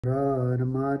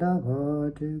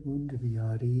Madhava Jai Kund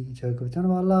Bihari Jai Gopal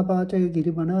Vallabha Jai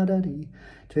Giri Banadari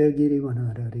Jai Giri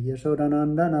Banadari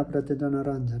Yashodanandana Pratitana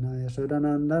Ranjana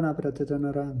Yashodanandana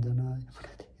Pratitana Ranjana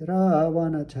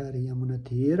Ravanachari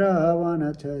Yamunati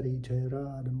Ravanachari Jai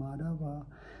Radha Madhava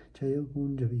Jai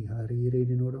Kund Bihari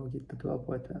reading Uddhava Gita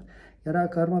 12.1 Yara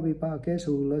Karma Vipake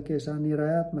Sula Kesa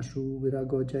Nirayatma Su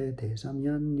Virago Jayate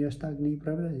Samyan Yastagni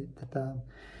Pravritata.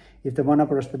 If the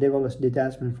Vanaprastha develops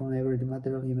detachment from every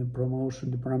material human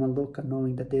promotion, the Brahmaloka,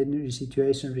 knowing that any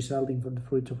situation resulting from the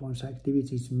fruits of one's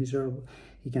activities is miserable,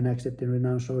 he can accept and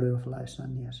renounce order of life,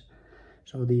 sannyas.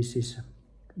 So this is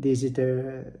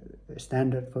the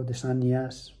standard for the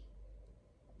sannyas.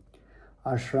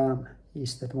 Ashram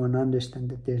is that one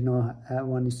understands that there's no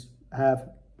have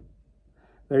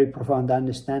very profound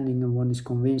understanding, and one is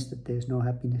convinced that there's no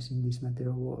happiness in this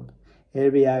material world.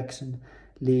 Every action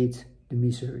leads to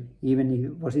misery. Even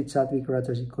if was it sattvic,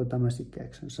 rajasic, or tamasic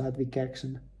action. Sattvic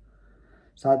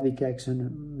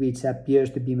action, which appears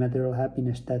to be material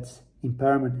happiness, that's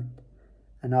impermanent.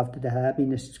 And after the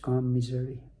happiness comes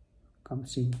misery,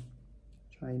 comes sin.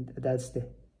 So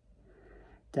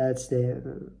that's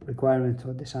the requirement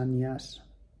for the sannyas.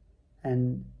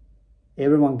 And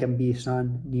everyone can be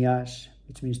sannyas,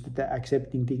 which means that they're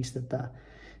accepting things that are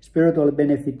spiritually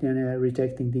benefiting and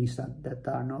rejecting things that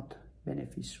are not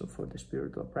beneficial for the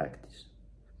spiritual practice.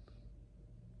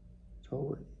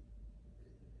 So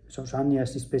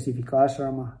sannyas is specific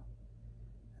ashrama.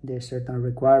 There are certain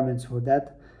requirements for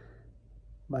that,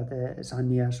 but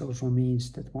sannyas also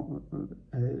means that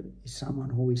is someone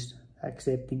who is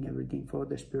accepting everything for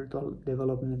the spiritual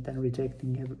development and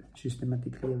rejecting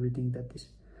systematically everything that is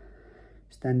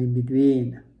standing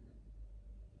between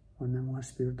one and one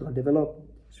spiritual development.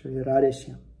 So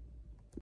Radheshyam.